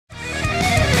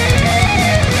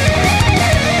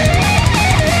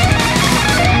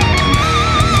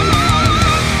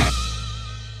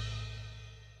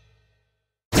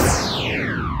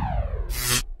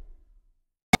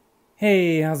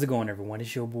Hey, how's it going, everyone?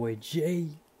 It's your boy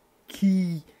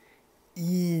J.K.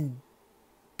 in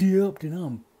depth, and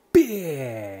I'm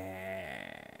back.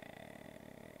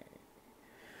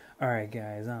 Alright,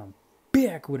 guys, I'm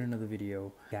back with another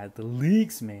video. Got the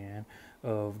leaks, man,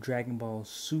 of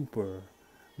dragonballsuper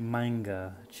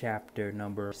manga chapter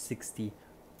number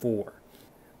 64.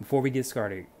 Before we get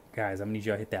started, guys, I'm gonna need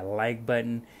y'all to hit that like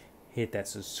button, hit that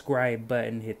subscribe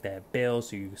button, hit that bell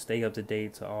so you can stay up to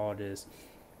date to all this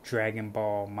Dragon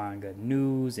Ball manga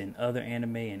news and other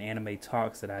anime and anime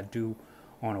talks that I do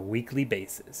on a weekly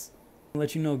basis. I'll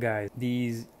let you know, guys,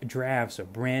 these drafts are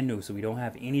brand new, so we don't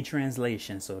have any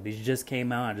translation. So these just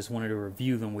came out. I just wanted to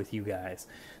review them with you guys.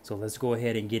 So let's go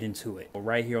ahead and get into it.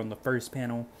 Right here on the first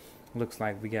panel, looks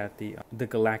like we got the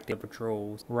Galactic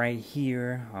Patrols right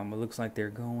here. It looks like they're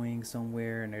going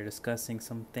somewhere and they're discussing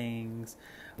some things.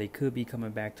 They could be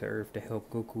coming back to Earth to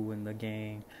help Goku and the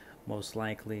gang. Most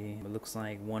likely. It looks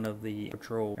like one of the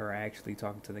patrol are actually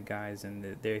talking to the guys,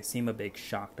 and they seem a bit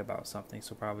shocked about something.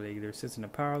 So probably either assisting a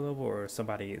power level or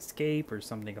somebody escaped or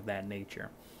something of that nature.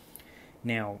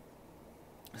 Now,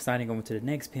 sliding over to the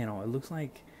next panel, it looks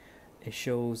like it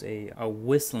shows a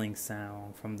whistling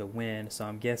sound from the wind. So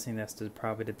I'm guessing that's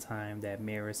probably the time that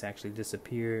Maris actually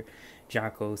disappeared.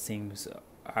 Jocko seems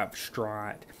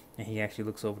distraught, and he actually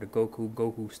looks over to Goku.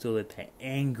 Goku's still at the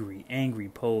angry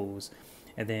pose.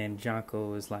 And then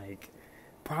Jocko is like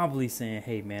probably saying,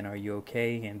 "Hey man, are you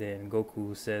okay?" And then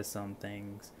Goku says some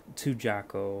things to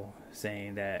Jocko,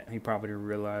 saying that he probably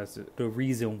realized the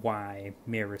reason why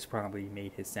Maris probably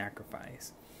made his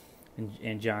sacrifice.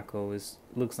 And Jocko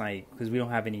looks like, because we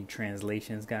don't have any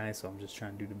translations, guys, so I'm just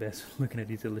trying to do the best looking at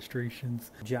these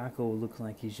illustrations. Jocko looks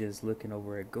like he's just looking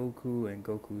over at Goku, and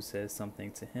Goku says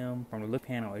something to him. From the look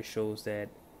panel, it shows that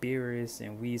Beerus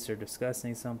and Whis are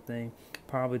discussing something,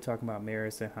 probably talking about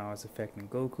Maris and how it's affecting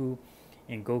Goku,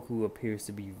 and Goku appears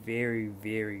to be very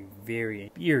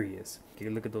furious. Okay,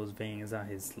 look at those veins on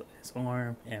his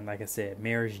arm, and like I said,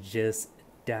 Maris just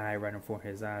died right in front of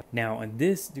his eyes. Now, and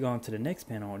this, going to the next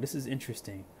panel, this is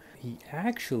interesting. He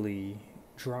actually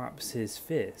drops his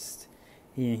fist.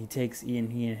 He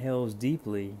inhales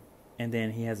deeply, and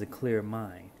then he has a clear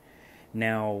mind.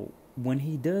 Now, when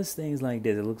he does things like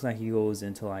this, it looks like he goes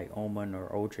into like Omen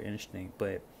or Ultra Instinct,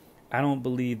 but I don't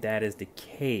believe that is the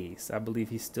case. I believe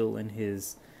he's still in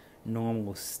his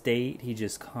normal state. He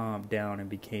just calmed down and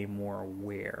became more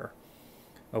aware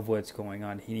of what's going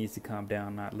on. He needs to calm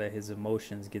down, not let his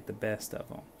emotions get the best of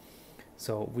him.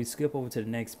 So we skip over to the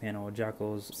next panel.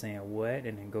 Jocko's saying what,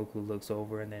 and then Goku looks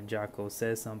over, and then Jocko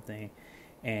says something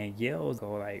and yells,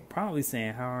 like probably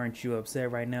saying, "How aren't you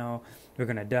upset right now? You're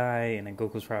gonna die." And then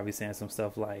Goku's probably saying some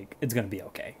stuff like, "It's gonna be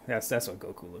okay." That's what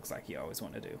Goku looks like he always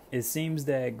want to do. It seems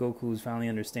that Goku's finally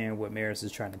understanding what Maris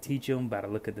is trying to teach him by the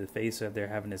look at the face of they're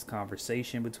having this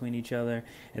conversation between each other,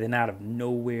 and then out of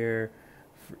nowhere,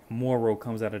 Moro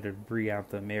comes out of the debris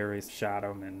after Maris shot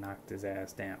him and knocked his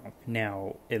ass down.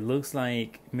 Now, it looks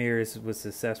like Maris was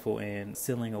successful in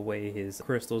sealing away his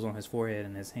crystals on his forehead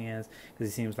and his hands,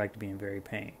 because he seems like to be in very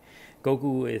pain.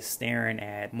 Goku is staring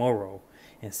at Moro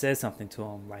and says something to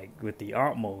him, like with the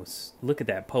utmost. Look at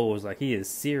that pose, like he is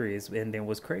serious. And then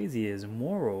what's crazy is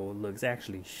Moro looks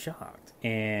actually shocked,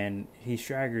 and he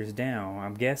staggers down.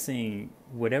 I'm guessing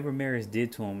whatever Maris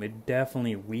did to him, it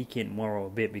definitely weakened Moro a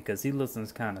bit, because he looks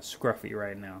kind of scruffy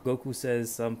right now. Goku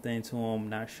says something to him,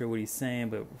 not sure what he's saying,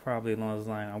 but probably along his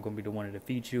line, "I'm gonna be the one to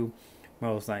defeat you."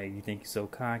 Moro's like, "You think you're so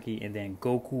cocky?" And then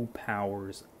Goku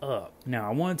powers up. Now,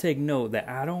 I want to take note that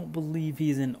I don't believe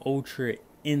he's an Ultra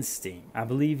Instinct. I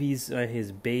believe he's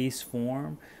his base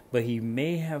form, but he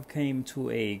may have came to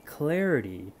a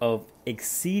clarity of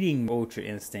exceeding Ultra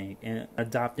Instinct and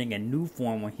adopting a new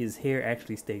form when his hair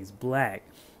actually stays black.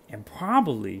 And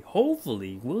probably,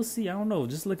 hopefully, we'll see. I don't know.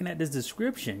 Just looking at this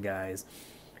description, guys,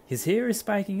 his hair is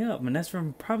spiking up, and that's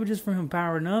probably just from him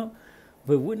powering up.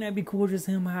 But wouldn't that be cool, just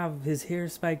him have his hair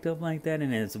spiked up like that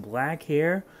and it's black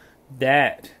hair?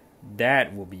 That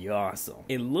will be awesome.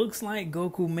 It looks like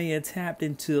Goku may have tapped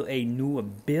into a new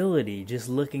ability just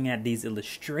looking at these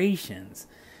illustrations.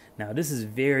 Now, this is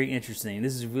very interesting.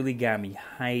 This has really got me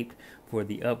hyped for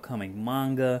the upcoming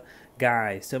manga.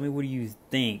 Guys, tell me, what do you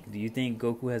think? Do you think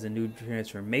Goku has a new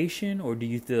transformation, or do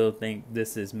you still think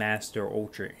this is Master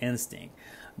Ultra Instinct?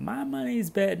 My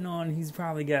money's betting on he's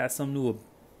probably got some new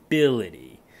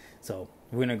ability. So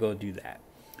we're gonna go do that.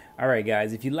 Alright,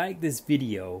 guys, if you like this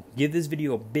video, give this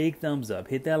video a big thumbs up,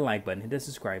 hit that like button, hit that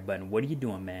subscribe button. What are you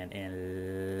doing, man?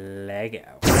 And leg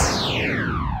out.